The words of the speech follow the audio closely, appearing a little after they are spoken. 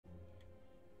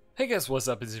Hey guys, what's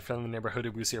up? It's your friendly neighborhood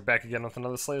UberGoose here, back again with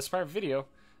another Slay the Spire video.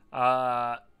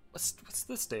 What's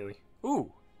this daily?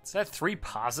 Ooh, is that 3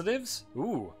 positives?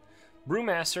 Ooh,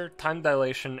 Brewmaster, Time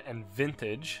Dilation, and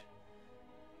Vintage.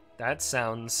 That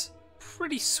sounds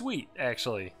pretty sweet,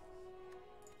 actually.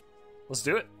 Let's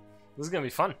do it. This is gonna be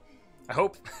fun. I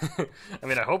hope. I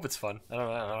mean, I hope it's fun. I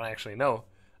don't actually know.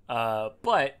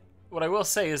 But what I will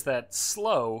say is that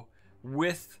slow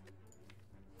with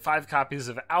 5 copies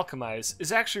of Alchemize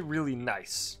is actually really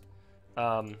nice.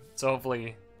 So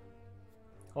hopefully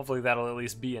that'll at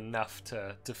least be enough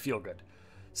to feel good.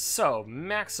 So,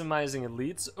 maximizing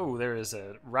elites. Oh, there is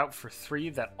a route for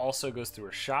 3 that also goes through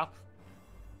a shop.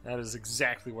 That is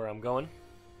exactly where I'm going.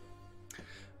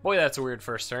 Boy, that's a weird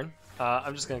first turn.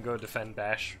 I'm just going to go defend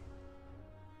Bash.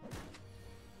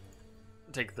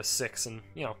 Take the 6 and,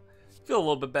 you know, feel a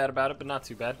little bit bad about it, but not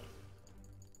too bad.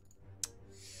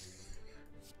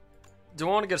 Do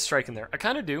I want to get a strike in there? I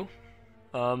kind of do.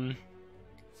 So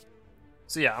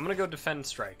yeah, I'm going to go defend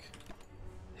strike.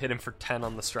 Hit him for 10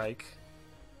 on the strike.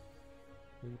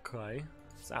 Okay.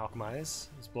 It's Alchemize.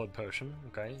 It's Blood Potion.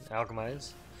 Okay.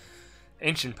 Alchemize.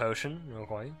 Ancient Potion.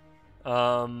 Okay.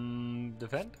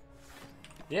 Defend?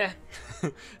 Yeah.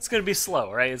 It's going to be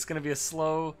slow, right? It's going to be a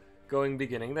slow going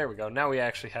beginning. There we go. Now we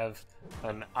actually have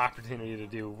an opportunity to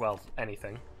do, well,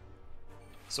 anything.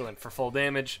 So in for full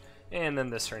damage, and then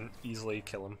this turn, easily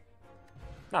kill him.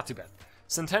 Not too bad.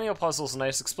 Centennial Puzzle's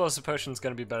nice. Explosive Potion's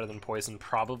going to be better than Poison,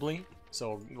 probably.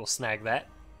 So we'll snag that.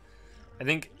 I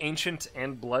think Ancient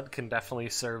and Blood can definitely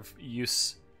serve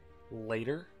use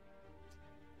later.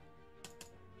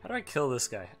 How do I kill this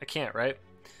guy? I can't, right?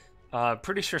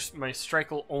 Pretty sure my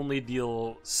strike will only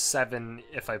deal 7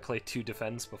 if I play 2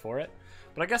 defense before it.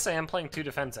 But I guess I am playing 2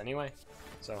 defense anyway.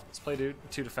 So let's play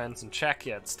 2 defense and check.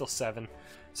 Yeah, it's still 7.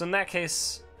 So in that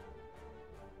case,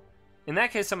 I'm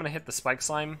going to hit the Spike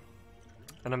Slime.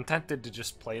 And I'm tempted to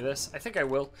just play this. I think I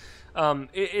will.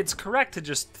 It's correct to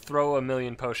just throw a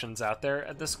million potions out there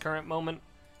at this current moment.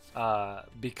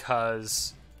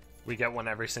 Because we get one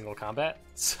every single combat.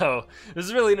 So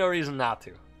there's really no reason not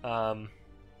to.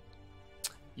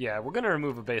 Yeah, we're going to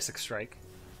remove a basic strike.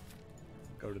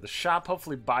 Go to the shop.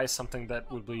 Hopefully buy something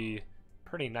that would be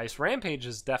pretty nice. Rampage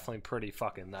is definitely pretty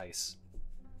fucking nice.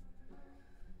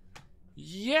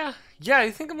 Yeah,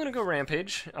 I think I'm going to go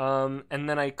Rampage. And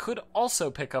then I could also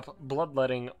pick up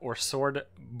Bloodletting or Sword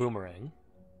Boomerang.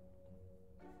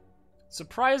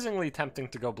 Surprisingly tempting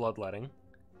to go Bloodletting.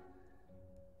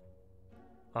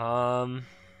 Let's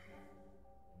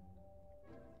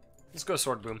go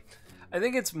Sword Boom. I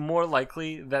think it's more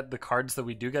likely that the cards that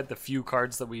we do get, the few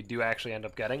cards that we do actually end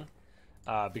up getting,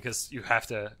 because you have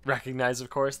to recognize, of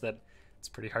course, that it's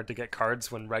pretty hard to get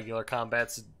cards when regular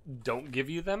combats don't give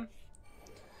you them.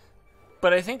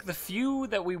 But I think the few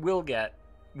that we will get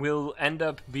will end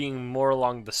up being more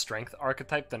along the strength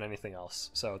archetype than anything else.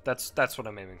 So that's what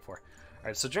I'm aiming for.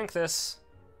 Alright, so drink this.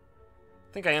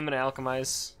 I think I am going to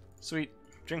alchemize. Sweet.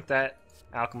 Drink that.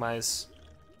 Alchemize.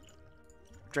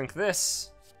 Drink this.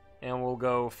 And we'll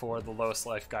go for the lowest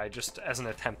life guy just as an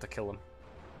attempt to kill him.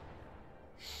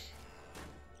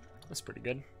 That's pretty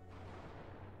good.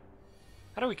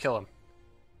 How do we kill him?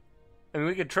 I mean,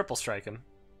 we could triple strike him.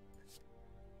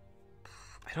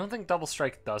 I don't think double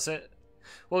strike does it.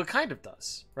 Well, it kind of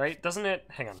does, right? Doesn't it?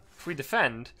 Hang on. If we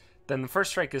defend, then the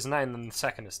first strike is 9, then the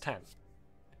second is 10.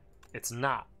 It's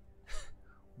not.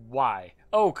 Why?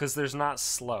 Oh, because there's not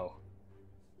slow.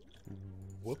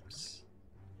 Whoops.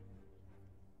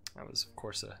 That was, of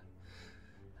course,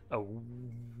 a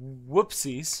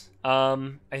whoopsies.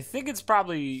 I think it's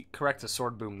probably correct to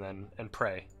Sword Boom then and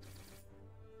pray.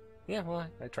 Yeah, well,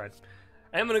 I tried.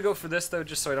 I am going to go for this, though,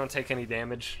 just so I don't take any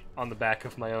damage on the back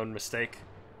of my own mistake.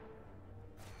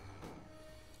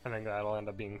 I think that'll end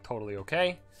up being totally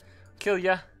okay. Kill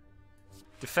ya.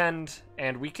 Defend,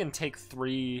 and we can take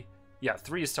 3. Yeah,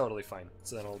 3 is totally fine.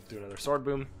 So then I'll do another Sword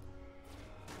Boom.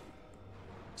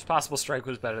 It's possible Strike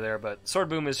was better there, but Sword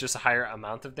Boom is just a higher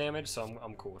amount of damage, so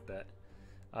I'm cool with that.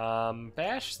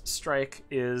 Bash Strike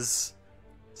is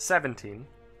 17.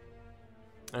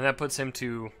 And that puts him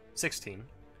to 16.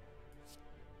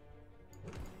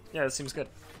 Yeah, that seems good.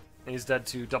 And he's dead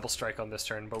to double strike on this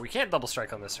turn, but we can't double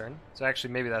strike on this turn. So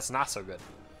actually, maybe that's not so good.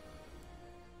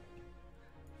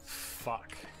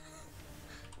 Fuck.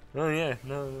 Oh yeah,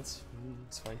 no, that's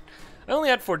fine. I only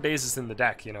had 4 dazes in the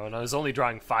deck, you know, and I was only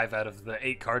drawing 5 out of the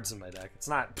 8 cards in my deck. It's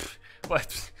not...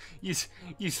 What? You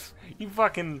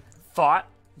fucking thought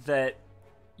that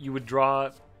you would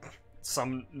draw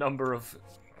some number of...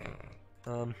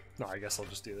 no, I guess I'll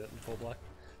just do that in full block.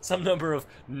 Some number of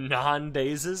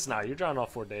non-dazes? Nah, you're drawing all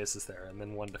 4 dazes there, and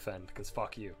then 1 defend, because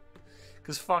fuck you.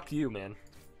 Because fuck you, man.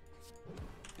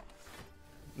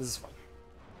 This is fine.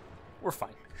 We're fine.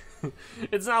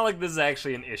 It's not like this is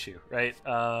actually an issue, right?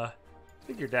 I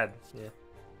think you're dead. Yeah.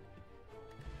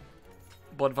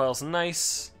 Blood vial's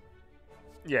nice.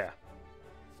 Yeah.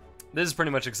 This is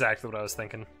pretty much exactly what I was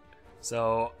thinking.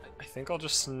 So, I think I'll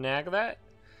just snag that.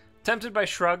 Tempted by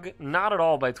Shrug, not at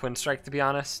all by Twin Strike, to be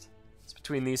honest. It's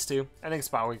between these two. I think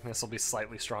Spot Weakness will be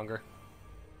slightly stronger,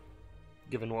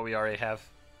 given what we already have.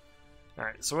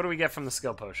 Alright, so what do we get from the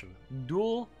skill potion?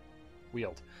 Dual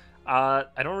Wield. I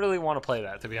don't really want to play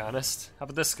that, to be honest. How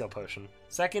about this skill potion?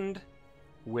 Second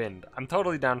Wind. I'm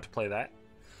totally down to play that.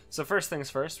 So first things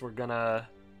first, we're gonna...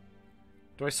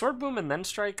 Do I Sword Boom and then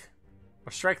Strike?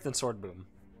 Or Strike then Sword Boom?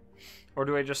 Or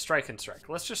do I just Strike and Strike?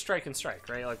 Let's just Strike and Strike,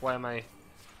 right? Like, why am I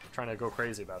trying to go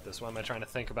crazy about this? Why am I trying to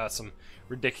think about some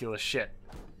ridiculous shit?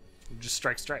 Just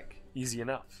Strike, Strike. Easy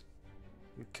enough.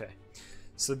 Okay.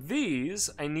 So these,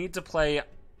 I need to play...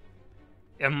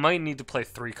 I might need to play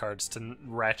 3 cards to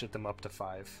ratchet them up to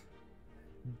 5.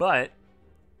 But...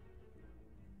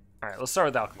 Alright, let's start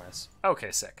with Alchemize.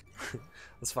 Okay, sick.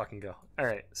 Let's fucking go.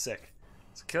 Alright, sick.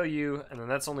 So kill you, and then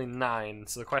that's only 9.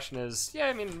 So the question is, yeah,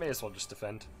 I mean, may as well just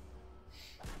defend.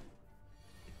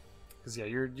 Because, yeah,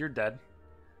 you're dead.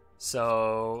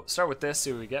 So, start with this,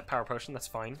 see what we get. Power Potion, that's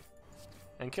fine.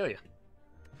 And kill you.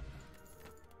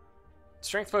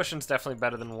 Strength Potion's definitely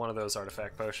better than one of those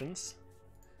Artifact Potions.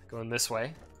 Going this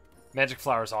way. Magic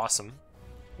Flower is awesome.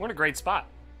 We're in a great spot.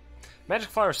 Magic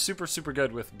Flower is super, super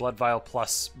good with Blood Vial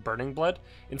plus Burning Blood.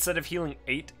 Instead of healing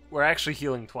 8, we're actually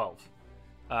healing 12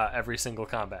 every single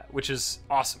combat, which is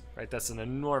awesome, right? That's an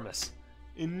enormous,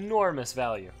 enormous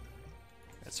value.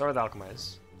 Let's start with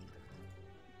Alchemize.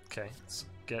 Okay, let's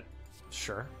get...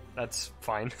 Sure, that's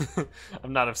fine.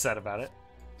 I'm not upset about it.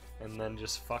 And then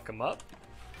just fuck him up.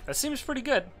 That seems pretty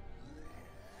good.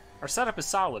 Our setup is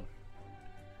solid.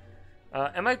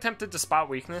 Am I tempted to Spot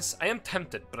Weakness? I am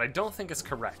tempted, but I don't think it's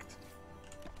correct.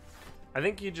 I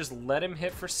think you just let him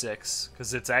hit for 6,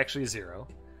 because it's actually 0.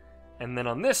 And then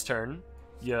on this turn,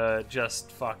 you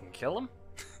just fucking kill him.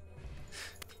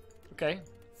 Okay.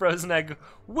 Frozen Egg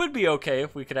would be okay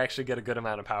if we could actually get a good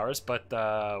amount of powers, but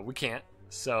we can't.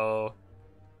 So,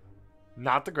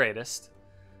 not the greatest.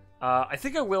 I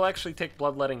think I will actually take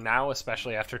Bloodletting now,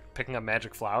 especially after picking up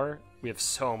Magic Flower. We have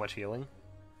so much healing.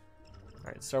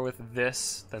 Alright, start with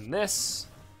this, then this.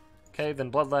 Okay,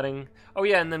 then Bloodletting. Oh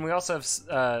yeah, and then we also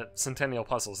have Centennial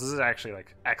Puzzles. This is actually,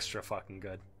 like, extra fucking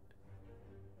good.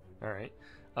 Alright.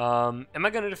 Am I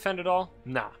going to defend at all?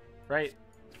 Nah, right?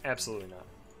 Absolutely not.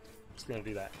 Just going to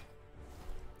do that.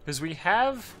 Because we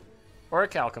have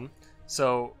Orichalcum,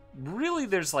 so really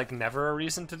there's, like, never a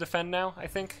reason to defend now, I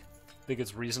think. I think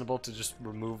it's reasonable to just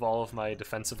remove all of my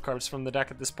defensive cards from the deck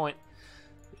at this point.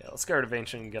 Yeah, let's get rid of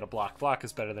Ancient and get a block. Block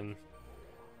is better than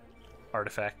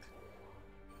Artifact.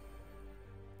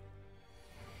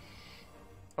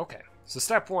 Okay, so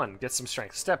step 1, get some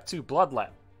strength. Step 2, Bloodlet.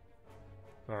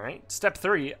 Alright, step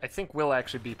 3, I think we'll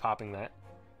actually be popping that.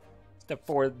 Step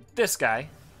 4, this guy.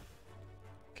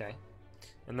 Okay,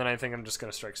 and then I think I'm just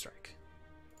going to Strike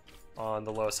on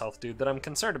the lowest health dude that I'm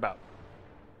concerned about.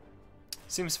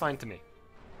 Seems fine to me.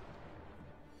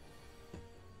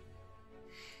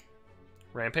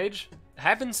 Rampage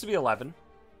happens to be 11.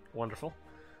 Wonderful.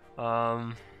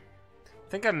 I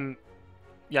think I'm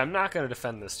not going to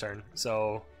defend this turn,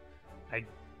 so I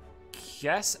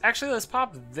guess... Actually, let's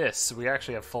pop this so we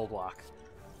actually have full block,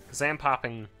 because I am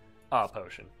popping a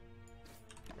potion.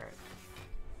 Alright.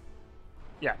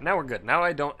 Yeah, now we're good. Now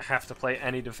I don't have to play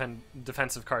any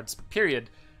defensive cards, period,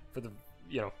 for the,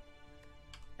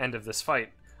 end of this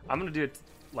fight. I'm going to do it,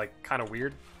 like, kind of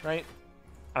weird, right?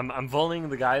 I'm voling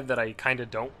the guy that I kind of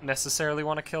don't necessarily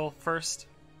want to kill first,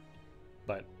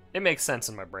 but it makes sense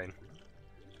in my brain.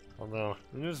 Although,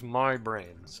 it is my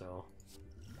brain, so...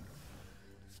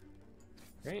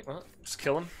 Great, well, just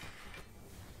kill him.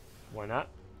 Why not?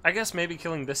 I guess maybe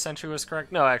killing this sentry was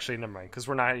correct. No, actually, never mind, because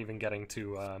we're not even getting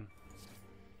to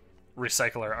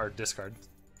recycle our discard.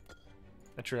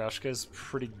 Matryoshka is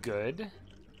pretty good.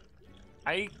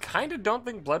 I kind of don't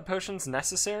think Blood Potion's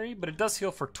necessary, but it does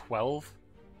heal for 12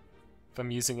 if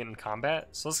I'm using it in combat.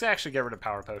 So let's actually get rid of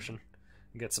Power Potion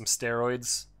and get some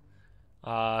steroids.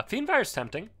 Fiendfire's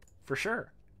tempting, for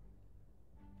sure.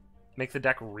 Make the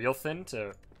deck real thin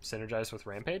to synergize with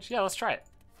Rampage? Yeah, let's try it.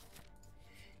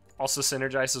 Also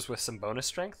synergizes with some bonus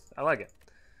strength. I like it.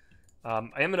 I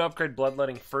am going to upgrade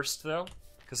Bloodletting first, though,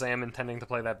 because I am intending to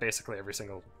play that basically every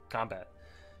single combat.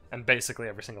 And basically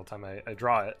every single time I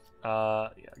draw it. Yeah,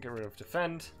 get rid of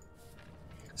Defend.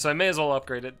 So I may as well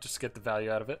upgrade it, just to get the value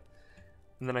out of it.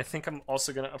 And then I think I'm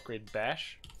also going to upgrade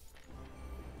Bash.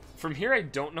 From here, I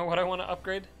don't know what I want to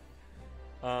upgrade.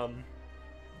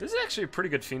 This is actually a pretty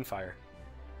good Fiend Fire.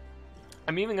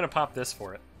 I'm even going to pop this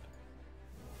for it.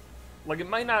 Like, it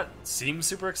might not seem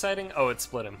super exciting. Oh, it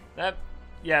split him. That,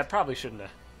 yeah, it probably shouldn't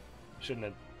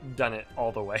have done it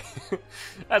all the way.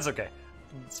 That's okay.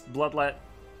 It's Bloodlet.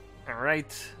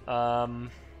 Alright.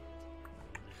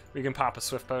 We can pop a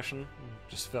Swift Potion.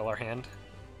 Just fill our hand.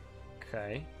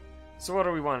 Okay. So what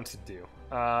do we want to do?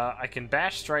 I can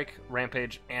Bash, Strike,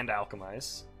 Rampage, and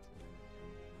Alchemize.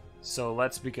 So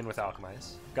let's begin with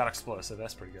Alchemize. Got Explosive,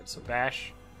 that's pretty good. So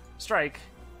Bash, Strike,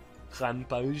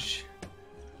 Rampage.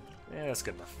 Yeah, that's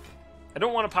good enough. I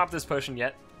don't want to pop this potion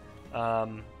yet.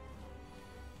 Because,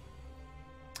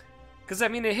 I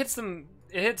mean, it hits them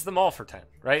all for 10,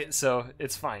 right? So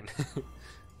it's fine.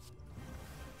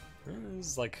 This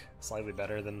is, like, slightly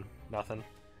better than nothing.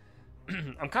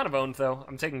 I'm kind of owned, though.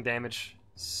 I'm taking damage,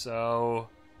 so...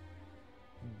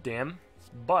 Damn.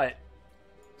 But...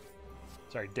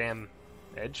 Sorry, damn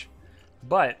edge.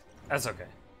 But, that's okay.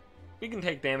 We can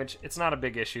take damage. It's not a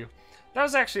big issue. That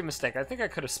was actually a mistake. I think I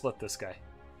could have split this guy.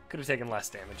 Could have taken less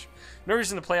damage. No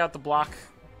reason to play out the block.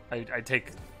 I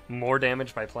take more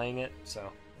damage by playing it,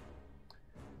 so...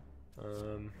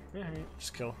 Alright,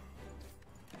 just kill.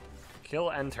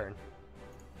 Kill and turn.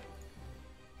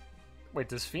 Wait,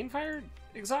 does Fiend Fire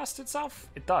exhaust itself?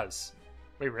 It does.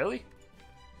 Wait, really?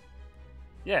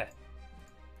 Yeah.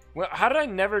 Well, how did I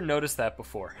never notice that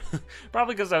before?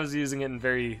 Probably because I was using it in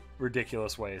very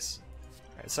ridiculous ways.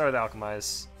 Alright, start with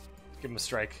Alchemize. Give him a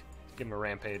Strike. Give him a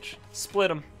Rampage. Split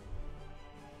him.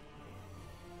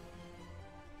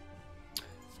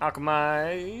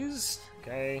 Alchemize.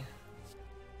 Okay.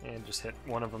 And just hit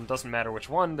one of them. Doesn't matter which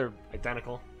one, they're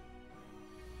identical.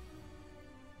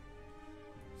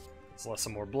 Let's let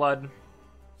some more blood.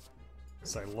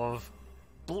 Because I love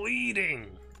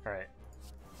bleeding. Alright.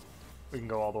 We can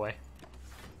go all the way.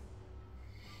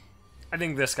 I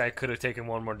think this guy could have taken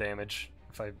one more damage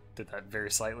if I did that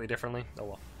very slightly differently.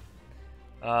 Oh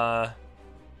well.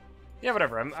 Yeah,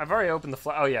 whatever. I've already opened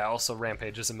the oh yeah, also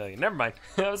Rampage is 1,000,000. Never mind.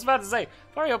 I was about to say,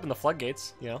 I've already opened the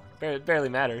floodgates, you know. Barely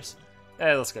matters.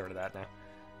 Let's get rid of that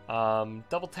now.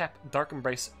 Double tap Dark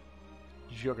Embrace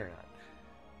Juggernaut.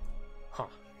 Huh.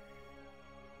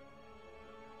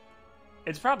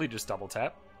 It's probably just double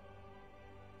tap.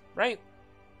 Right?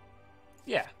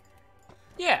 Yeah.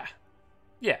 Yeah.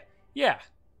 Yeah. Yeah.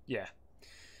 Yeah.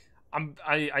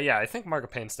 I think Mark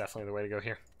of Pain's definitely the way to go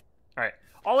here. Alright.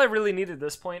 All I really need at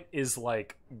this point is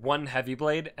like one Heavy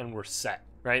Blade and we're set.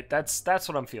 Right? That's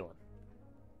what I'm feeling.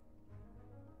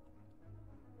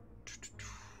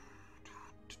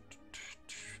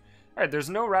 Alright, there's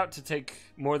no route to take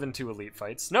more than 2 elite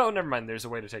fights. No, never mind, there's a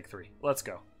way to take 3. Let's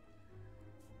go.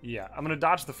 Yeah, I'm going to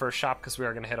dodge the first shop because we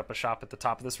are going to hit up a shop at the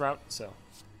top of this route, so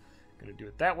I'm going to do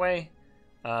it that way.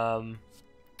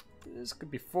 This could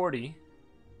be 40.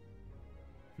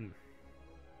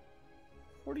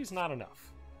 40 is not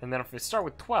enough. And then if we start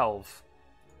with 12,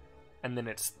 and then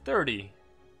it's 30,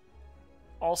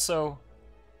 also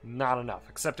not enough.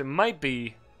 Except it might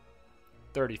be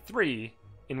 33,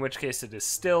 in which case it is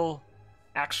still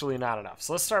actually not enough.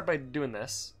 So let's start by doing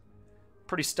this.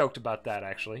 Pretty stoked about that,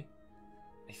 actually.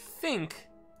 I think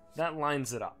that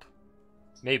lines it up.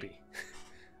 Maybe.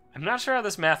 I'm not sure how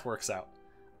this math works out.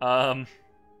 Oh,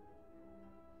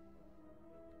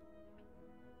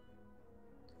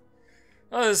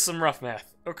 this is some rough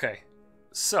math. Okay.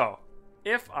 So,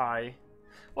 if I...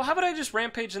 Well, how about I just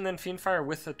Rampage and then Fiend Fire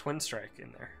with a Twin Strike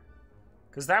in there?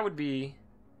 Because that would be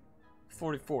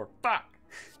 44. Fuck!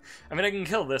 I mean, I can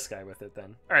kill this guy with it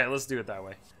then. Alright, let's do it that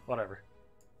way. Whatever.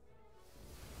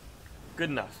 Good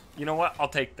enough. You know what? I'll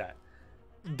take that.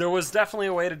 There was definitely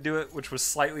a way to do it which was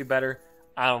slightly better.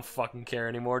 I don't fucking care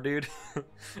anymore, dude.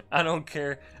 I don't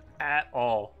care at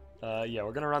all. Yeah,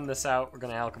 we're gonna run this out. We're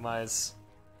gonna Alchemize.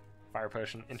 Fire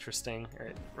Potion, interesting.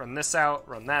 Alright, run this out,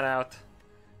 run that out.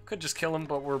 Could just kill him,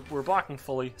 but we're blocking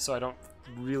fully, so I don't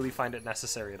really find it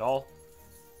necessary at all.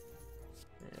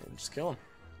 And just kill him.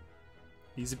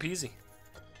 Easy peasy.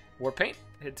 War Paint,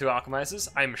 hit 2 Alchemizes.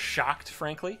 I'm shocked,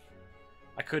 frankly.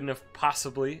 I couldn't have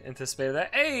possibly anticipated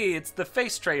that. Hey, it's the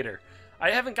Face Trader.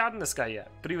 I haven't gotten this guy yet,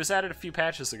 but he was added a few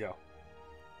patches ago.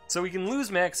 So we can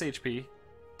lose max HP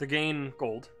to gain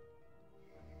gold.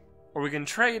 Or we can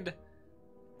trade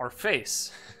our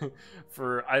face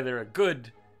for either a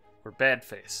good or bad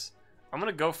face. I'm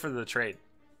going to go for the trade.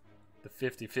 The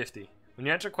 50-50. When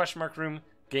you enter question mark room,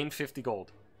 gain 50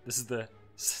 gold. This is the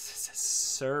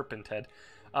Serpent Head.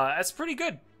 That's pretty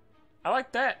good. I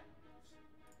like that.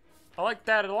 I like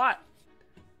that a lot.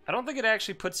 I don't think it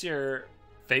actually puts your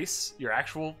face, your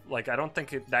actual, like, I don't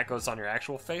think that goes on your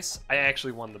actual face, I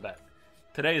actually won the bet.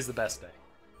 Today is the best day.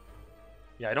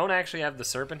 Yeah, I don't actually have the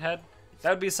serpent head. That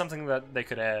would be something that they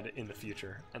could add in the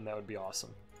future, and that would be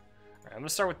awesome. Alright, I'm gonna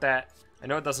start with that. I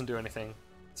know it doesn't do anything.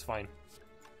 It's fine.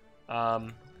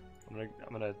 I'm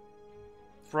gonna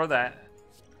throw that.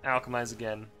 Alchemize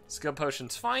again. Skill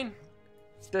potion's fine.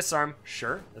 Disarm,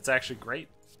 sure. That's actually great.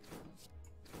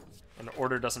 And the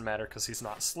order doesn't matter because he's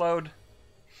not slowed.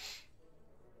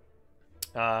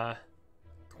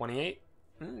 28.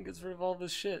 Gets rid of all of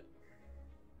his shit.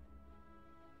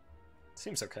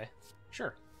 Seems okay.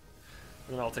 Sure.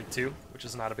 And then I'll take 2, which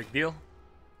is not a big deal.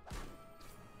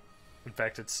 In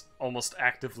fact, it's almost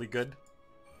actively good.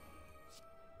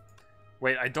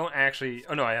 Wait, I don't actually...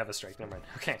 Oh no, I have a strike. Never mind.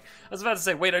 Okay. I was about to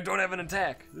say, wait, I don't have an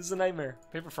attack. This is a nightmare.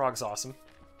 Paper Frog's awesome.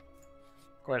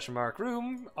 Question mark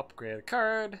room. Upgrade a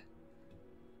card.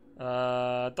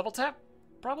 Double tap?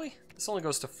 Probably? This only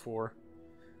goes to 4.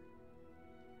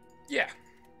 Yeah.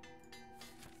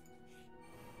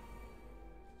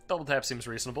 Double tap seems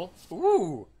reasonable.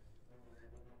 Ooh!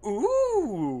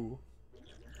 Ooh!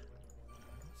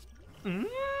 Mmm!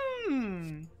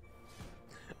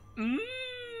 Mmm!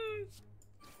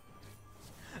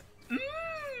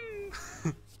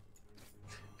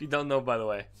 If you don't know, by the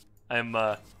way, I'm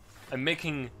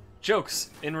making jokes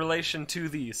in relation to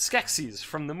the Skeksis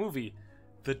from the movie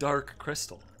The Dark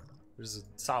Crystal. Which is a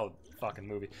solid fucking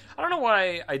movie. I don't know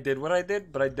why I did what I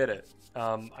did, but I did it.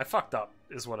 I fucked up,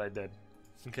 is what I did.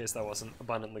 In case that wasn't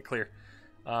abundantly clear.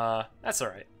 That's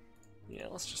alright. Yeah,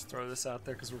 let's just throw this out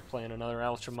there because we're playing another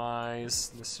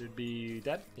Alchemize. This should be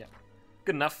dead. Yeah.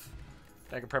 Good enough.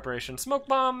 Bag of preparation. Smoke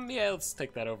bomb. Yeah, let's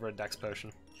take that over a Dex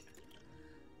potion.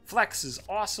 Flex is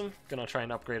awesome. Gonna try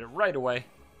and upgrade it right away.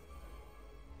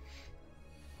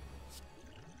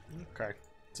 Okay.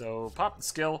 So pop the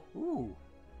skill. Ooh.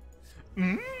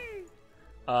 Yeah,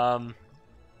 I'm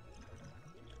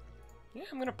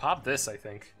gonna pop this, I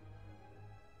think.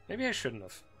 Maybe I shouldn't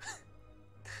have.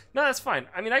 No, that's fine.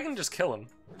 I mean, I can just kill him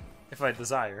if I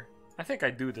desire. I think I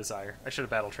do desire. I should have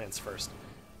battle trance first.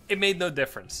 It made no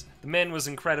difference. The man was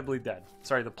incredibly dead.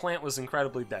 Sorry, the plant was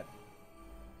incredibly dead.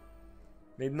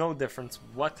 Made no difference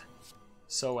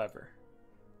whatsoever.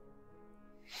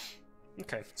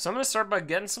 Okay, so I'm going to start by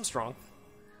getting some strength.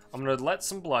 I'm going to let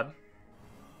some blood.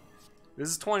 This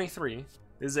is 23.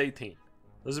 This is 18.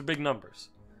 Those are big numbers.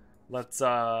 Let's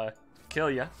kill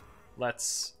ya.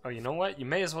 Let's... Oh, you know what? You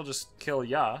may as well just kill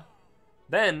ya.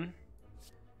 Then...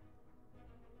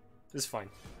 This is fine.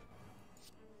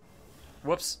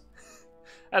 Whoops.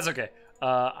 That's okay.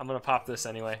 I'm gonna pop this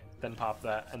anyway. Then pop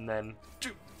that, and then...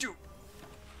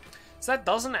 So that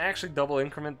doesn't actually double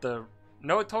increment the...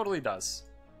 No, it totally does.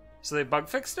 So they bug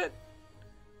fixed it?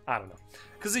 I don't know.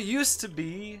 Because it used to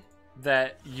be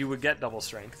that you would get double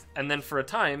strength, and then for a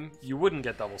time, you wouldn't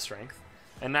get double strength.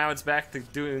 And now it's back to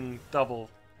doing double...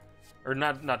 Or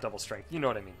not double strength, you know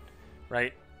what I mean,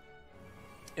 right?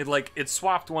 It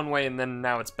swapped one way and then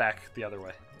now it's back the other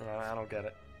way. I don't get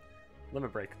it.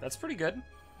 Limit break, that's pretty good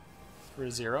for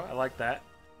a 0. I like that.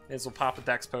 May as well pop a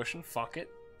Dex potion. Fuck it.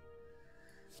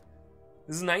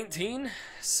 This is 19,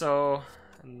 so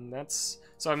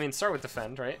I mean start with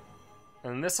defend, right?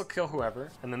 And then this will kill whoever,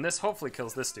 and then this hopefully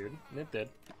kills this dude, and it did.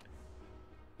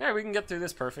 Yeah, we can get through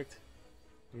this perfect.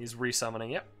 He's resummoning.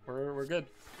 Yep, we're good.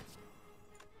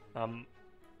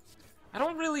 I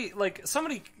don't really, like,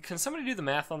 can somebody do the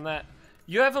math on that?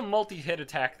 You have a multi-hit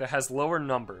attack that has lower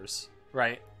numbers,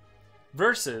 right?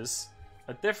 Versus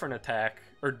a different attack,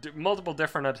 or multiple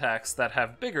different attacks that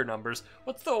have bigger numbers.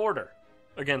 What's the order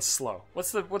against slow?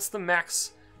 What's the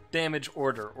max damage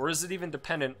order? Or is it even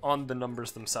dependent on the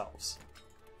numbers themselves?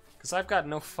 Because I've got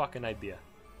no fucking idea.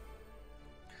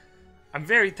 I'm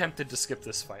very tempted to skip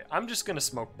this fight. I'm just gonna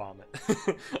smoke bomb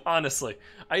it. Honestly,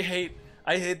 I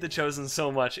hate the Chosen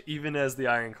so much, even as the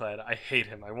Ironclad. I hate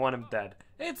him. I want him dead.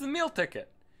 Hey, it's the meal ticket.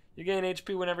 You gain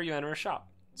HP whenever you enter a shop.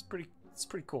 It's pretty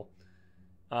cool.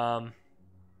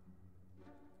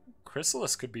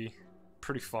 Chrysalis could be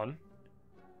pretty fun.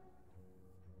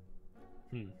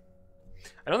 I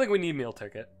don't think we need meal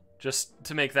ticket. Just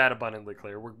to make that abundantly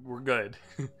clear, we're good.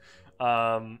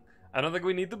 I don't think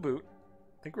we need the boot.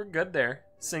 I think we're good there.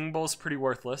 Sing Bowl's pretty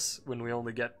worthless when we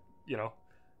only get, you know,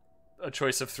 a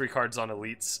choice of 3 cards on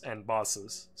elites and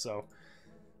bosses. So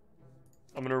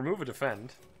I'm gonna remove a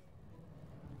defend.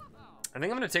 I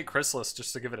think I'm gonna take Chrysalis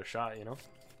just to give it a shot, you know?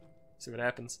 See what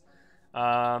happens.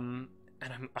 And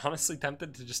I'm honestly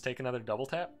tempted to just take another double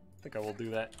tap. I think I will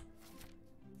do that.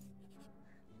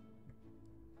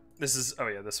 This is, oh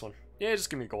yeah, this one. Yeah, just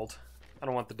give me gold. I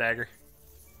don't want the dagger.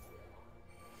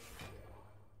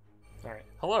 Alright,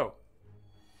 hello.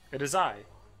 It is I,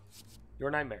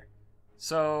 your nightmare.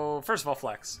 So, first of all,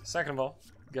 flex. Second of all,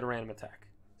 get a random attack.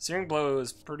 Searing Blow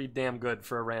is pretty damn good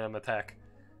for a random attack.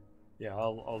 Yeah,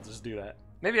 I'll just do that.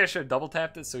 Maybe I should have double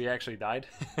tapped it so he actually died.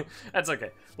 That's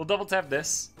okay. We'll double tap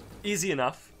this. Easy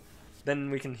enough.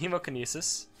 Then we can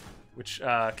Hemokinesis, which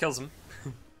kills him.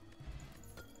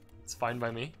 It's fine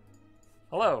by me.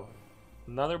 Hello.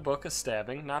 Another book of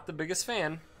stabbing. Not the biggest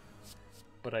fan,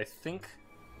 but I think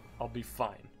I'll be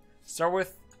fine. Start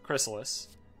with Chrysalis.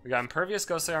 We got Impervious,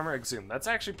 Ghostly Armor, Exhume. That's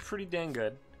actually pretty dang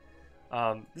good.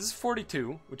 This is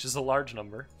 42, which is a large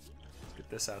number. Let's get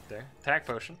this out there. Attack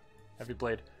Potion. Heavy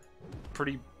Blade.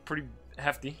 Pretty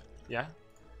hefty. Yeah.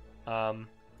 I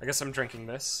guess I'm drinking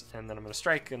this, and then I'm going to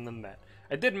strike, and then that.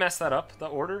 I did mess that up, the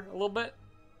order, a little bit.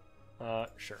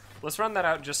 Sure. Let's run that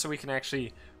out just so we can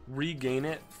actually regain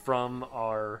it from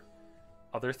our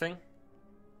other thing.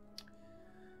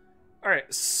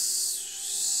 Alright,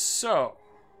 so...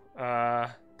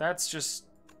 that's just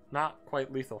not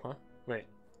quite lethal, huh? Wait.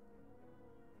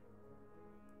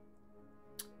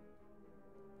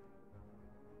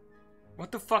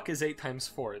 What the fuck is 8 times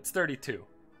 4? It's 32.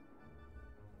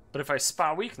 But if I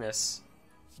spot weakness,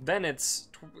 then it's...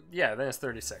 yeah, then it's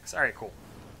 36. Alright, cool.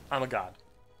 I'm a god.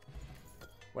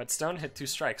 Whetstone, hit 2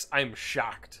 strikes. I'm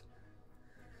shocked.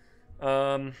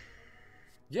 Yeah,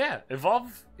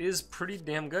 Evolve is pretty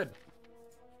damn good.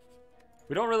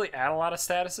 We don't really add a lot of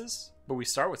statuses, but we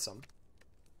start with some.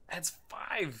 Adds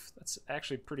 5. That's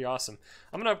actually pretty awesome.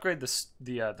 I'm gonna upgrade this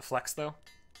the flex though.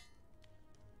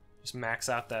 Just max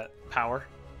out that power.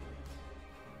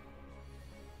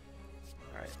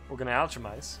 All right, we're gonna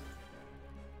alchemize.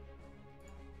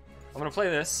 I'm gonna play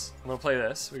this. I'm gonna play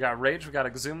this. We got Rage, we got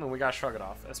Exhume, and we got Shrug It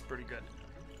Off. That's pretty good.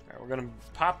 All right, we're gonna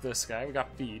pop this guy. We got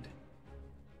Feed.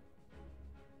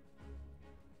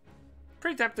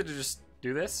 Pretty tempted to just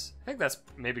do this. I think that's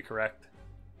maybe correct.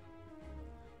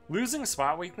 Losing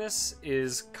spot weakness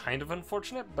is kind of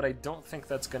unfortunate, but I don't think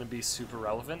that's going to be super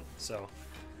relevant, so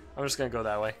I'm just going to go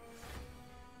that way.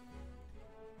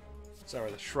 So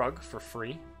the Shrug for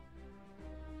free.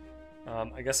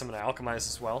 I guess I'm going to alchemize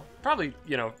as well. Probably,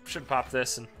 you know, should pop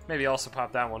this and maybe also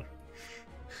pop that one.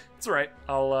 It's alright.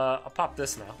 I'll pop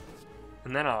this now,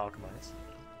 and then I'll alchemize,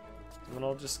 and then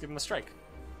I'll just give him a strike.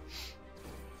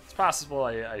 It's possible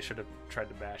I should have tried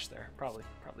to bash there. Probably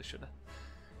should have.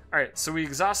 Alright, so we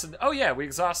exhausted... oh yeah, we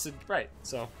exhausted... right,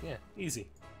 so yeah, easy.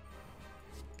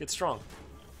 Get strong.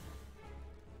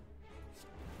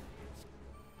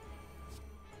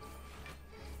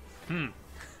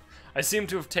 I seem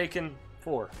to have taken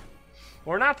 4.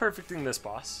 We're not perfecting this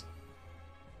boss,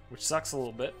 which sucks a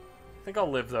little bit. I think I'll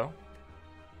live, though.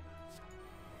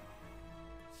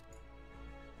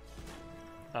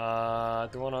 Do I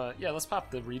wanna... yeah, let's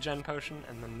pop the regen potion,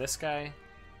 and then this guy.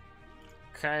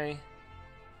 Okay.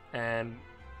 And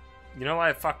you know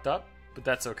I fucked up, but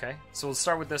that's okay. So we'll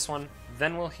start with this one,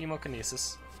 then we'll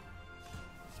Hemokinesis.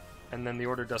 And then the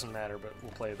order doesn't matter, but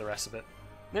we'll play the rest of it.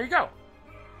 There you go!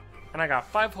 And I got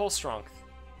 5 whole strength.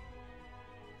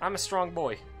 I'm a strong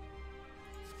boy.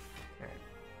 Alright.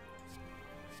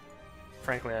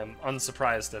 Frankly, I'm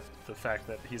unsurprised at the fact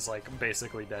that he's, like,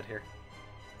 basically dead here.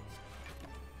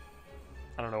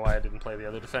 I don't know why I didn't play the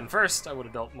other defend first. I would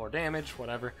have dealt more damage,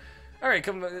 whatever. Alright,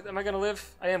 am I gonna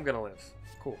live? I am gonna live.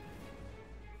 Cool.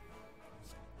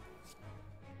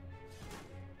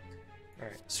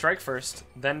 Alright, strike first,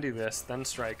 then do this, then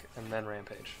strike, and then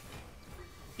rampage.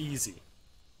 Easy.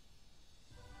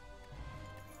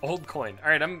 Old coin.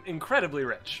 Alright, I'm incredibly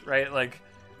rich, right? Like,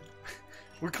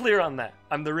 we're clear on that.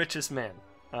 I'm the richest man.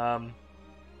 Don't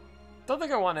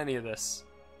think I want any of this.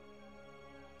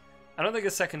 I don't think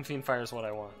a second Fiend Fire is what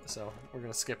I want, so we're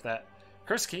gonna skip that.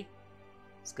 Curse Key.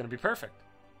 It's gonna be perfect.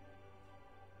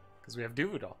 Because we have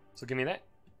Duvu-Doll, so give me that.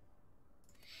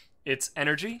 It's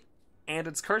energy, and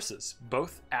it's curses.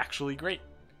 Both actually great.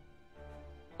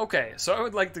 Okay, so I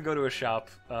would like to go to a shop.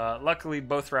 Luckily,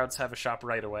 both routes have a shop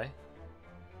right away.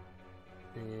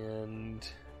 And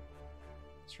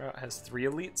this route has 3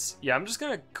 elites. Yeah, I'm just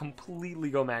gonna completely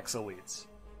go max elites.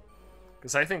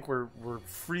 Because I think we're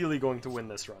freely going to win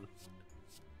this run.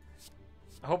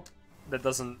 I hope that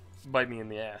doesn't bite me in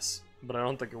the ass, but I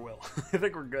don't think it will. I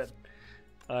think we're good.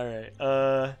 Alright,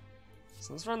 so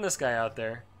let's run this guy out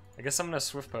there. I guess I'm gonna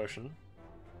Swift Potion.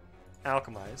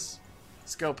 Alchemize.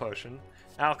 Skill Potion.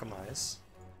 Alchemize.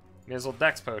 May as well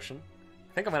Dex Potion.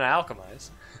 I think I'm gonna Alchemize.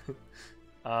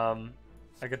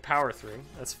 I could Power Through,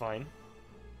 that's fine.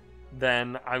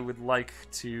 Then I would like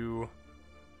to...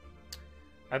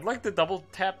 I'd like the double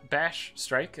tap bash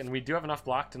strike, and we do have enough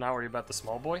block to not worry about the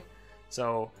small boy.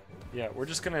 So, yeah, we're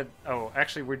just gonna... oh,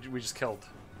 actually, we just killed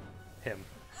him.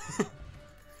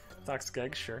 Toxic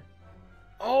egg, sure.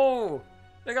 Oh!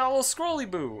 They got a little scrolly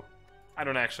boo! I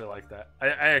don't actually like that. I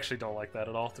actually don't like that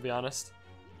at all, to be honest.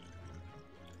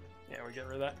 Yeah, we get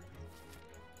rid of that.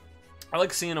 I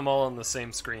like seeing them all on the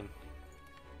same screen.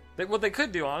 What they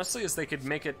could do, honestly, is they could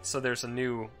make it so there's a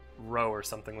new row or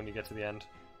something when you get to the end.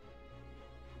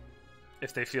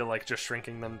 If they feel like just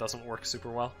shrinking them doesn't work super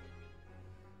well.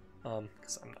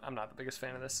 Because I'm not the biggest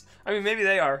fan of this. I mean, maybe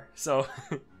they are, so...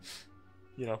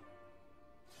 you know.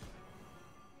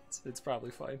 It's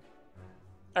probably fine.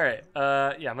 Alright,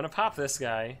 yeah, I'm gonna pop this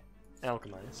guy.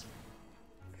 Alchemize.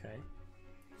 Okay.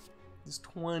 It's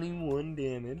 21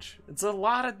 damage. It's a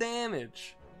lot of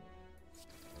damage.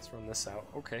 Let's run this out.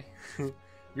 Okay.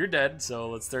 You're dead, so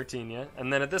let's 13 you.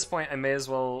 And then at this point, I may as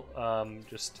well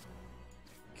just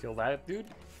kill that dude.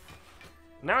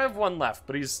 Now I have one left,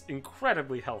 but he's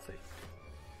incredibly healthy.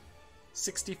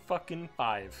 60 fucking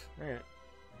 5. Alright.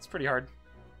 It's pretty hard.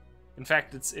 In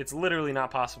fact, it's literally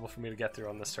not possible for me to get through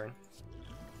on this turn.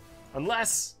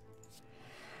 Unless...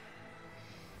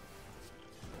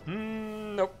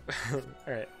 nope.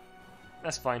 Alright.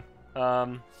 That's fine.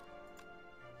 Why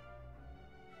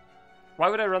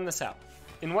would I run this out?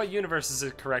 In what universe is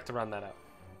it correct to run that out?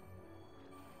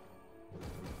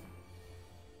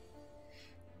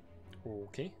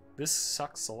 Okay. This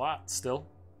sucks a lot still.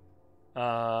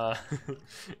 Alright,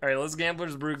 let's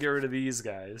Gambler's Brew, get rid of these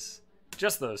guys.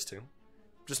 Just those two.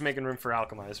 Just making room for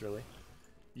Alchemize, really.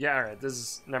 Yeah, alright, this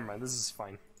is... Never mind, this is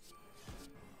fine.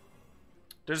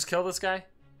 Did I just kill this guy?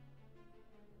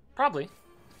 Probably.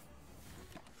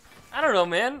 I don't know,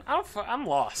 man. I'm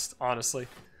lost, honestly.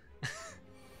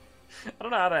 I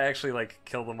don't know how to actually, like,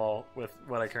 kill them all with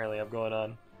what I currently have going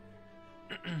on.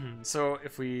 So,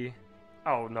 if we...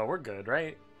 Oh, no, we're good,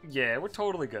 right? Yeah, we're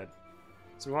totally good.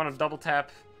 So we want to double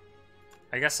tap.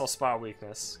 I guess I'll spot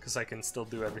weakness, because I can still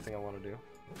do everything I want to do.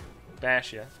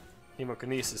 Bash ya.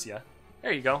 Hemokinesis ya.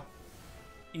 There you go.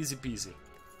 Easy peasy.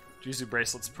 Juzu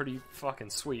bracelet's pretty fucking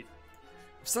sweet.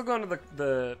 I'm still going to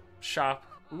the shop.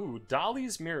 Ooh,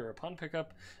 Dolly's Mirror. Upon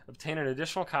pickup, obtain an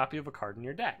additional copy of a card in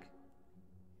your deck.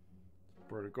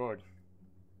 Pretty good.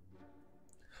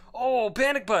 Oh,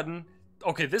 panic button!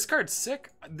 Okay, this card's sick.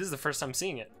 This is the first time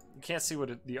seeing it. You can't see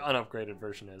what the unupgraded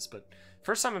version is, but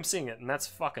first time I'm seeing it, and that's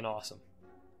fucking awesome.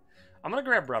 I'm gonna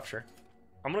grab Rupture.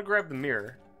 I'm gonna grab the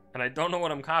Mirror, and I don't know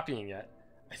what I'm copying yet.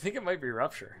 I think it might be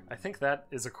Rupture. I think that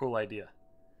is a cool idea.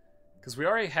 Because we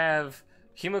already have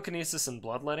Hemokinesis and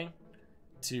Bloodletting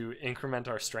to increment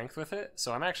our strength with it,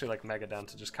 so I'm actually like mega down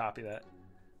to just copy that.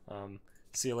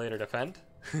 See you later, defend.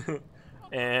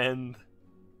 And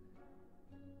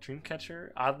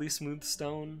Dreamcatcher, Oddly Smooth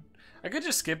Stone. I could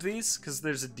just skip these because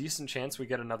there's a decent chance we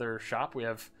get another shop. We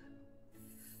have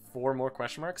 4 more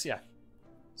question marks. Yeah,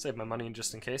 save my money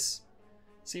just in case.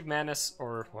 Sieve Madness,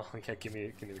 or well, okay, give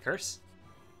me the curse.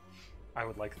 I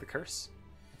would like the curse.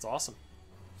 It's awesome.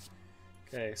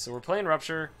 Okay, so we're playing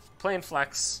Rupture, playing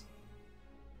Flex.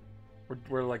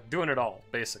 We're like doing it all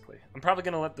basically. I'm probably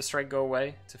gonna let the strike go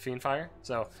away to Fiendfire.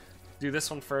 So do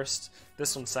this one first,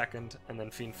 this one second, and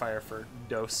then Fiendfire for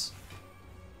dose.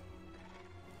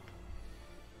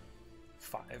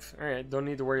 5. Alright, don't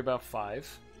need to worry about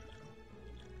 5.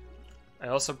 I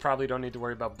also probably don't need to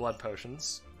worry about blood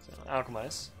potions. So,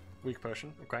 Alchemize. Weak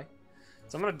potion, okay.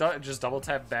 So I'm gonna just double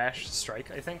tap bash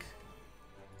strike, I think.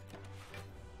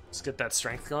 Let's get that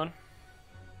strength going.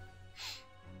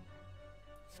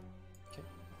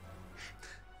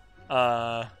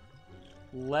 Okay.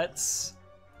 Let's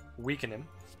weaken him.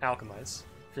 Alchemize.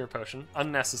 Fear potion.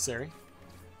 Unnecessary.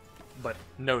 But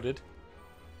noted.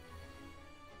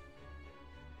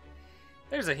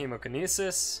 There's a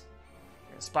Hemokinesis.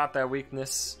 Spot that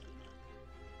weakness.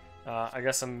 I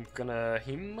guess I'm gonna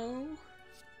Hemo?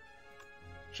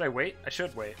 Should I wait? I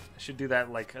should wait. I should do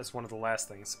that like as one of the last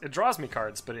things. It draws me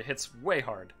cards, but it hits way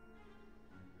hard.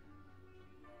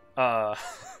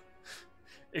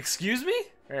 Excuse me?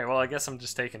 Alright, well I guess I'm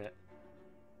just taking it.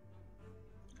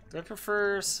 Do I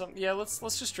prefer some... Yeah, let's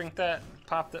just drink that,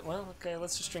 pop that... Well, okay,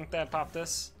 let's just drink that, pop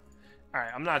this.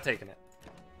 Alright, I'm not taking it.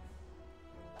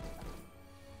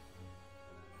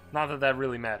 Not that that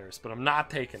really matters, but I'm not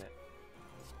taking it.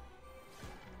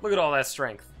 Look at all that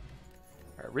strength.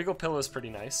 Alright, Regal Pillow is pretty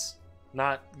nice.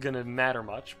 Not gonna matter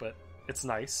much, but it's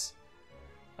nice.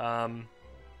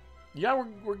 Yeah,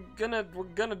 we're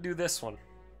gonna do this one.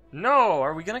 No,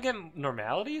 are we gonna get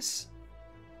normalities?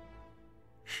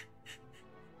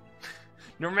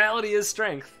 Normality is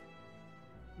strength,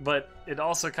 but it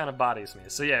also kind of bodies me.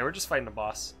 So yeah, we're just fighting a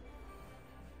boss.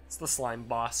 It's the slime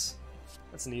boss.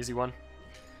 That's an easy one.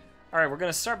 Alright, we're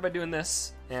gonna start by doing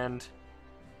this and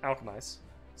alchemize.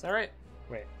 Is that right?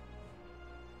 Wait.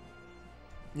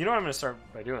 You know what I'm gonna start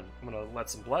by doing? I'm gonna let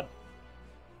some blood.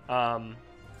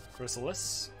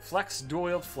 Chrysalis. Flex, dual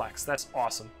wield, flex. That's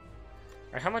awesome.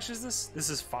 Alright, how much is this? This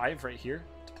is 5 right here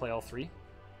to play all 3.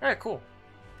 Alright, cool.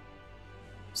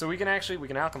 So we can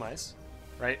alchemize.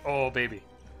 Right? Oh, baby.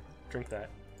 Drink that.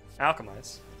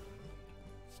 Alchemize.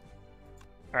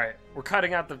 Alright, we're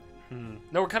cutting out the...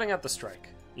 No, we're cutting out the strike.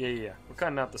 Yeah. We're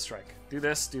cutting out the strike. Do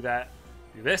this, do that,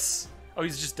 do this. Oh,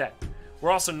 he's just dead.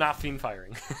 We're also not fiend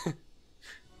firing.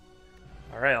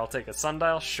 Alright, I'll take a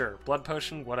sundial. Sure. Blood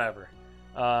potion, whatever.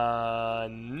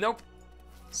 Nope.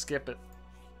 Skip it.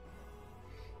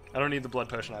 I don't need the blood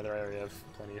potion either. I already have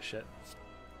plenty of shit.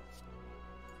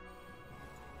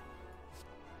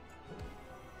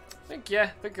 I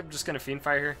think I'm just gonna fiend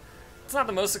fire here. It's not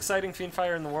the most exciting fiend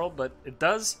fire in the world, but it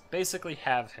does basically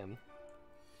have him,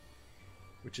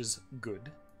 which is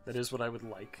good. That is what I would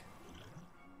like.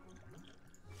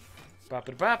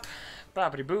 Boppity bop,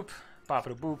 boppity boop,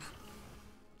 boppity boop.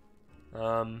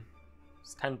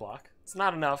 It's 10 block. It's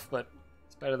not enough, but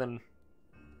it's better than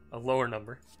a lower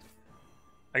number.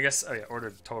 I guess, oh yeah,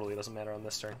 order totally doesn't matter on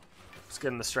this turn. Just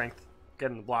getting the strength,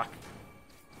 getting the block.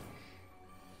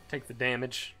 Take the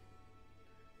damage.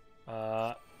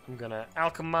 I'm gonna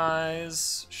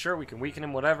alchemize. Sure, we can weaken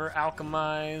him, whatever.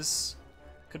 Alchemize.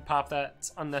 Could pop that,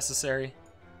 it's unnecessary.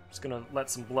 Just gonna let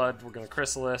some blood, we're gonna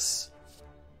chrysalis.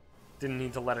 Didn't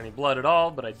need to let any blood at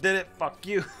all, but I did it, fuck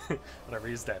you. Whatever,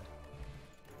 he's dead.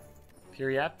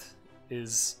 Periapt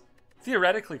is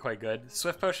theoretically quite good.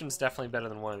 Swift Potion's definitely better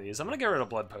than one of these. I'm gonna get rid of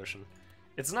Blood Potion.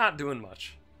 It's not doing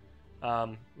much.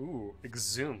 Ooh,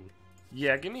 Exhume.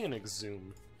 Yeah, give me an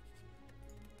Exhume.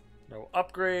 No,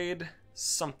 upgrade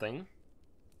something.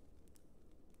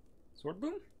 Sword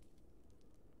Boom?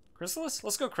 Chrysalis?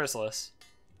 Let's go Chrysalis.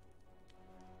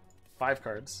 5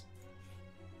 cards.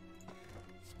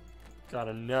 Got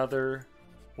another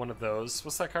one of those.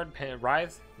 What's that card?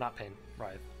 Writhe? Not Pain.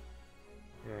 Writhe.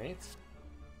 Alright.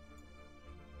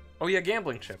 Oh yeah,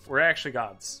 Gambling Chip. We're actually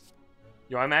gods.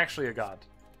 Yo, I'm actually a god.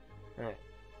 Alright.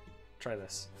 Try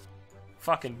this.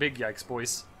 Fucking big yikes,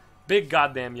 boys. Big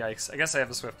goddamn yikes. I guess I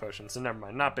have a Swift Potion, so never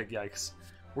mind. Not big yikes.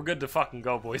 We're good to fucking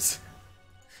go, boys.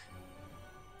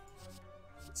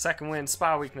 Second wind,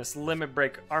 Spa Weakness, Limit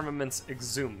Break, Armaments,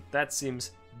 Exhume. That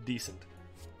seems decent.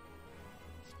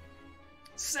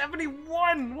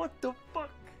 71! What the fuck?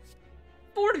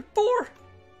 44!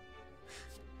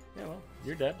 Yeah, well,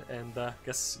 you're dead, and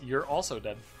guess you're also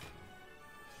dead.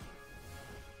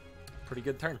 Pretty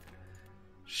good turn.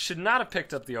 Should not have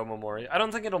picked up the Omamori. I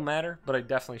don't think it'll matter, but I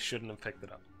definitely shouldn't have picked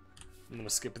it up. I'm gonna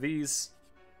skip these.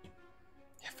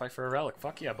 Yeah, fight for a relic.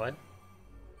 Fuck yeah, bud.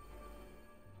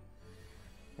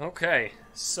 Okay,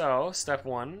 so step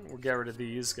 1, we'll get rid of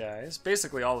these guys.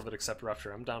 Basically all of it except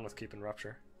Rupture. I'm down with keeping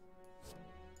Rupture.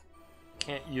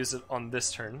 Can't use it on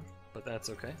this turn, but that's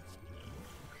okay.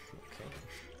 Okay.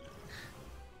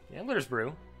 Gambler's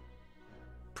Brew.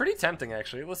 Pretty tempting,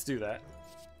 actually. Let's do that.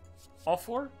 All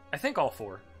 4? I think all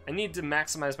 4. I need to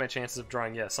maximize my chances of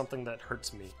drawing, yeah, something that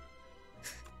hurts me.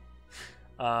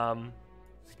 I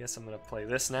guess I'm gonna play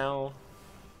this now.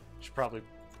 Should probably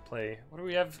play... What do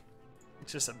we have?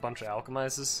 It's just a bunch of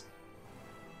alchemizes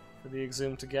for the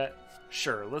Exhume to get.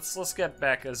 Sure, let's get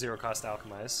back a 0-cost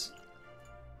alchemize.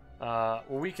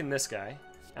 We'll weaken this guy.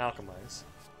 Alchemize.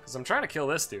 Because I'm trying to kill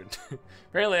this dude.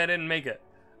 Apparently I didn't make it.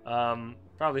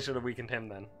 Probably should have weakened him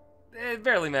then. It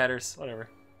barely matters. Whatever.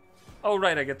 Oh,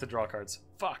 right, I get to draw cards.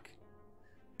 Fuck.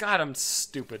 God, I'm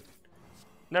stupid.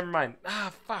 Never mind.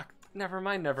 Ah, fuck. Never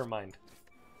mind, never mind.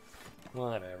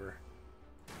 Whatever.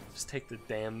 Just take the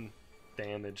damn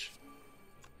damage.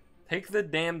 Take the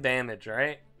damn damage,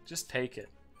 alright? Just take it.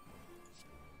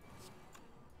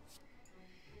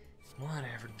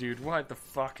 Whatever, dude. What the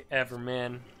fuck ever,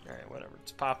 man. Alright, whatever.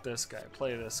 Just pop this guy.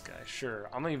 Play this guy. Sure.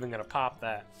 I'm even gonna pop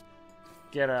that.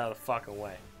 Get out of the fucking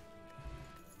way.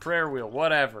 Prayer wheel.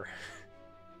 Whatever.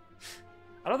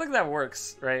 I don't think that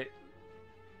works, right?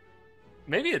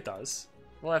 Maybe it does.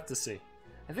 We'll have to see.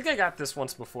 I think I got this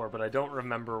once before, but I don't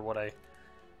remember what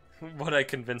I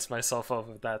convinced myself of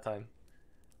at that time.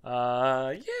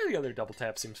 Yeah, the other double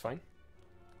tap seems fine.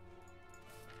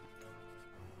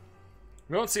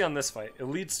 We won't see on this fight.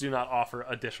 Elites do not offer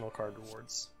additional card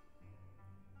rewards.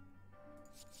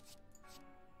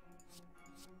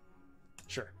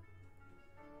 Sure.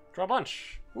 Draw a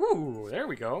bunch. Ooh, there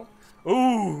we go.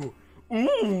 Ooh!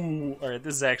 Ooh! Alright,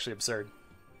 this is actually absurd.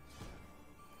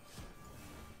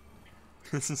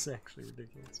 This is actually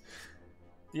ridiculous.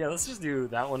 Yeah, let's just do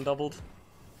that one doubled.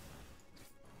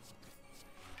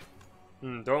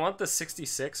 Do I want the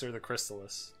 66 or the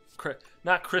Chrysalis?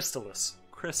 Not Chrysalis.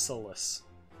 Chrysalis.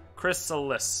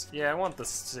 Chrysalis. Yeah, I want the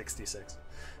 66.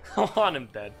 I want him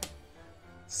dead.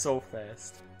 So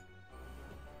fast.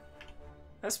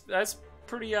 That's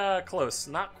pretty close.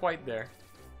 Not quite there.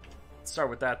 Let's start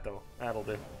with that though. That'll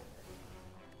do.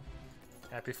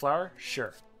 Happy Flower?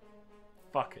 Sure.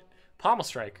 Fuck it. Pommel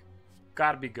Strike.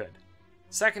 Gotta be good.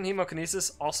 Second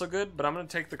Hemokinesis, also good, but I'm gonna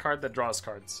take the card that draws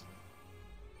cards.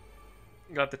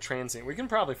 Got the Transient. We can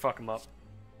probably fuck him up.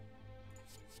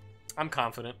 I'm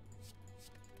confident.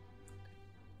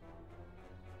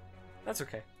 That's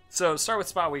okay. So, start with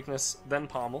Spot Weakness, then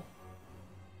Pommel.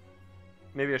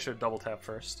 Maybe I should double tap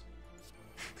first.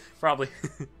 Probably.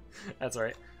 That's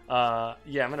alright.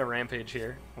 Yeah, I'm gonna Rampage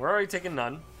here. We're already taking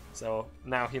none, so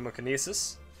now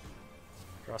Hemokinesis.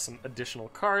 Draw some additional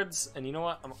cards, and you know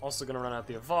what? I'm also gonna run out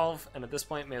the Evolve, and at this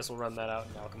point, may as well run that out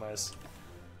and Alchemize.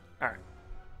 Alright.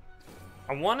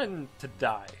 I want him to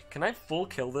die. Can I full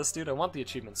kill this dude? I want the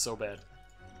achievement so bad.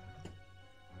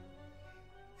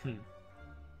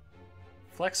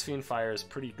 Flex Fiend Fire is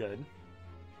pretty good.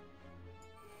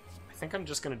 I think I'm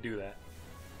just gonna do that.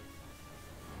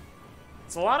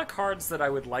 It's a lot of cards that I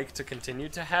would like to continue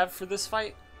to have for this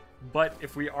fight, but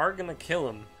if we are gonna kill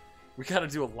him, we gotta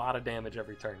do a lot of damage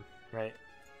every turn, right?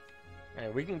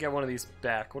 Alright, we can get one of these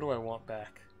back. What do I want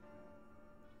back?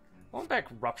 I want back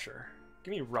Rupture.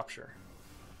 Give me Rupture.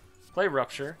 Play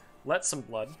Rupture, let some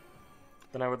blood.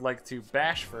 Then I would like to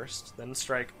bash first, then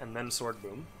strike, and then Sword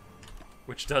Boom,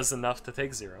 which does enough to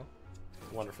take 0.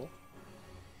 Wonderful.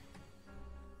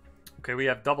 Okay, we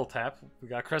have double tap. We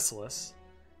got Chrysalis,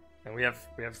 and we have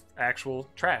actual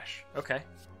trash. Okay,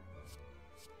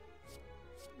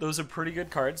 those are pretty good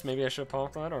cards. Maybe I should have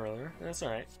popped that earlier. That's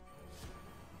all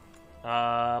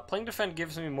right. Playing Defend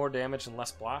gives me more damage and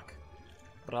less block,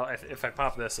 but if I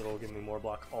pop this, it'll give me more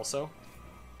block also.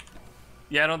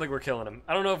 Yeah, I don't think we're killing him.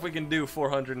 I don't know if we can do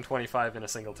 425 in a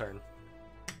single turn.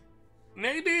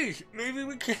 Maybe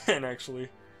we can, actually.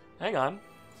 Hang on.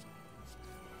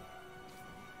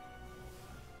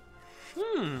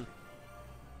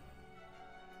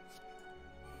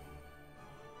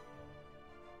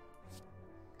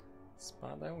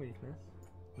 Spot that weakness.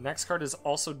 Next card is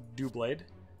also Doublade.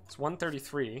 It's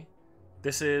 133.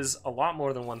 This is a lot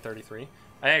more than 133.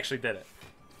 I actually did it.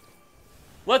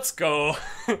 Let's go!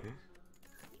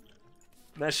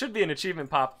 That should be an achievement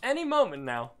pop any moment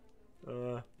now.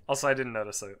 Also, I didn't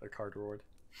notice a card reward.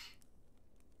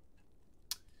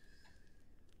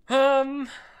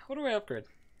 What do I upgrade?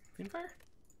 Fiendfire?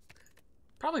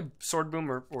 Probably Sword Boom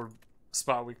or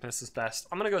Spot Weakness is best.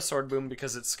 I'm gonna go Sword Boom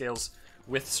because it scales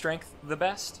with Strength the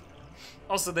best.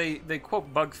 Also, they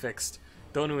quote bug fixed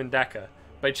Donu and Deka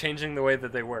by changing the way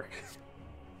that they work.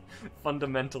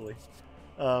 Fundamentally.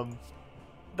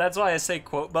 That's why I say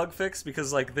quote bug fix,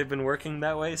 because like they've been working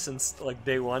that way since like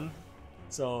day 1.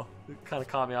 So it kind of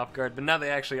caught me off guard, but now they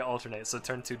actually alternate, so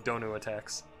turn 2 Donu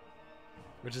attacks,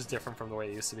 which is different from the way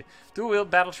it used to be. Dual wield,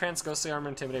 Battle Trance, Ghostly Armor,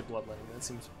 Intimidate, Bloodletting. That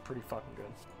seems pretty fucking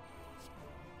good.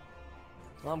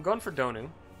 Well, I'm going for Donu.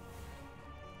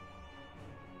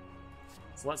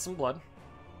 Let's let some blood.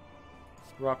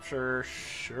 Rupture,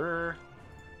 sure.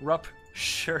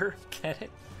 Rupture, get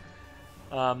it?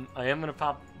 I am gonna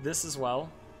pop this as well.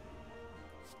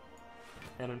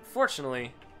 And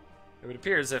unfortunately, it would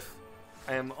appear as if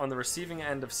I am on the receiving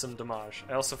end of some damage.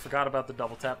 I also forgot about the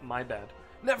double tap, my bad.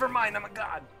 Never mind, I'm a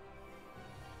god!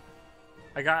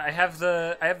 I have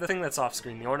the thing that's off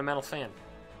screen, the ornamental fan.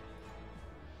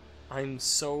 I'm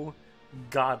so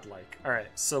godlike. Alright,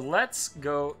 so let's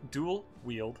go dual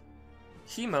wield.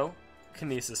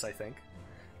 Hemokinesis, I think.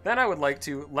 Then I would like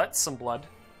to let some blood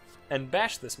and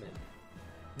bash this man.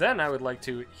 Then I would like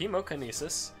to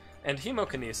Hemokinesis and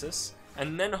Hemokinesis,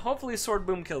 and then hopefully Sword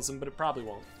Boom kills him, but it probably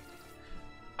won't.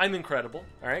 I'm incredible.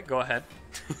 Alright, go ahead.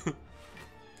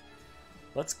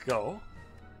 Let's go.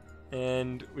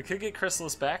 And we could get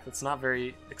Chrysalis back. That's not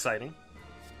very exciting.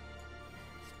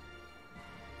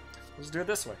 Let's do it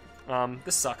this way.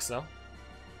 This sucks, though.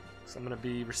 So I'm going to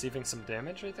be receiving some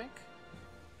damage, I think.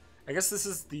 I guess this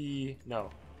is the...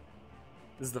 No.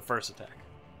 This is the first attack.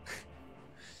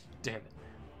 Damn it.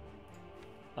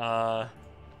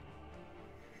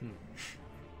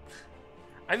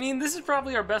 I mean, this is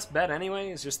probably our best bet anyway,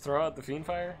 is just throw out the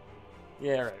Fiendfire.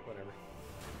 Yeah, right, whatever.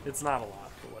 It's not a lot,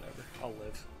 but whatever. I'll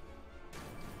live.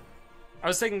 I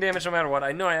was taking damage no matter what.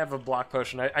 I know I have a block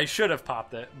potion. I should have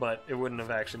popped it, but it wouldn't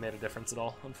have actually made a difference at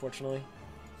all, unfortunately.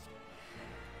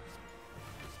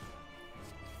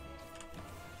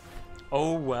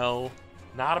 Oh well.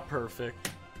 Not a perfect.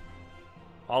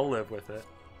 I'll live with it.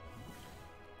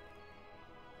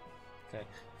 Okay.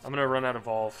 I'm gonna run out of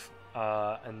Evolve,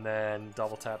 and then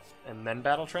double tap, and then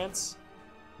Battle Trance.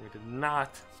 We did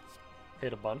not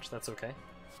hit a bunch, that's okay.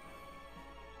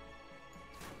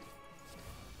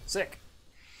 Sick.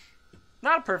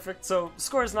 Not perfect, so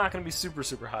score is not going to be super,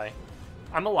 super high.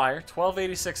 I'm a liar.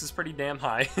 1286 is pretty damn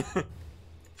high.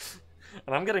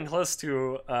 And I'm getting close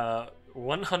to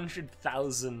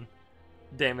 100,000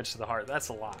 damage to the heart. That's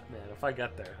a lot, man. If I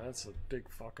get there, that's a big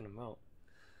fucking amount.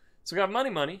 So we got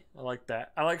money. I like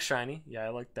that. I like shiny. Yeah, I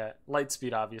like that.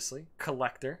 Lightspeed, obviously.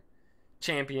 Collector.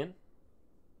 Champion.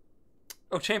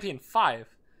 Oh, champion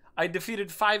 5. I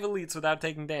defeated 5 elites without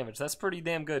taking damage. That's pretty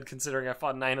damn good considering I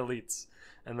fought 9 elites.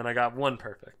 And then I got 1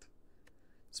 perfect.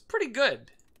 It's pretty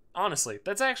good, honestly.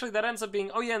 That ends up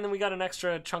being... Oh yeah, and then we got an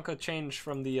extra chunk of change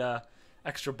from the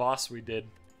extra boss we did.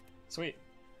 Sweet.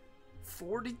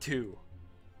 42. You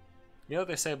know what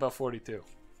they say about 42?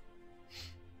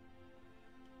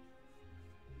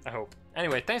 I hope.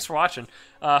 Anyway, thanks for watching.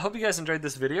 Hope you guys enjoyed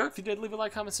this video. If you did, leave a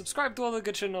like, comment, subscribe, do all the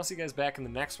good shit, and I'll see you guys back in the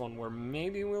next one, where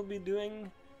maybe we'll be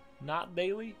doing not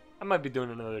daily. I might be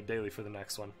doing another daily for the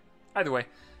next one. Either way,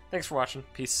 thanks for watching.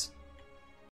 Peace.